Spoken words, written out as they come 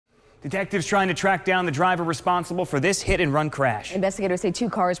Detectives trying to track down the driver responsible for this hit-and-run crash. Investigators say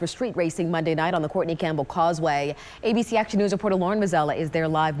 2 cars were street racing Monday night on the Courtney Campbell Causeway. ABC Action News reporter Lauren Mazzella is there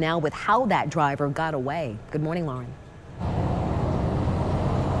live now with how that driver got away. Good morning, Lauren.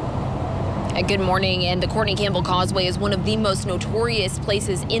 Good morning. And the Courtney Campbell Causeway is one of the most notorious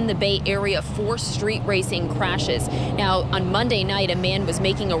places in the Bay Area for street racing crashes. Now, on Monday night, a man was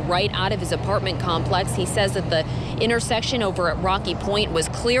making a right out of his apartment complex. He says that the intersection over at Rocky Point was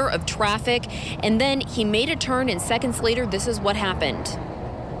clear of traffic, and then he made a turn, and seconds later, this is what happened.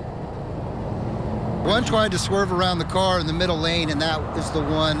 One tried to swerve around the car in the middle lane, and that was the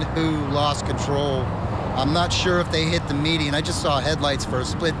one who lost control. I'm not sure if they hit the median. I just saw headlights for a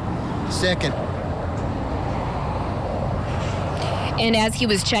split second. And as he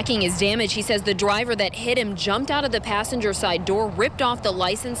was checking his damage, he says the driver that hit him jumped out of the passenger side door, ripped off the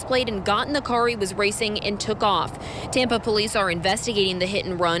license plate, and got in the car he was racing and took off. Tampa police are investigating the hit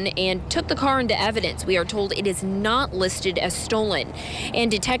and run and took the car into evidence. We are told it is not listed as stolen.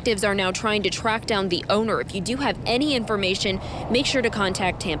 And detectives are now trying to track down the owner. If you do have any information, make sure to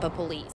contact Tampa police.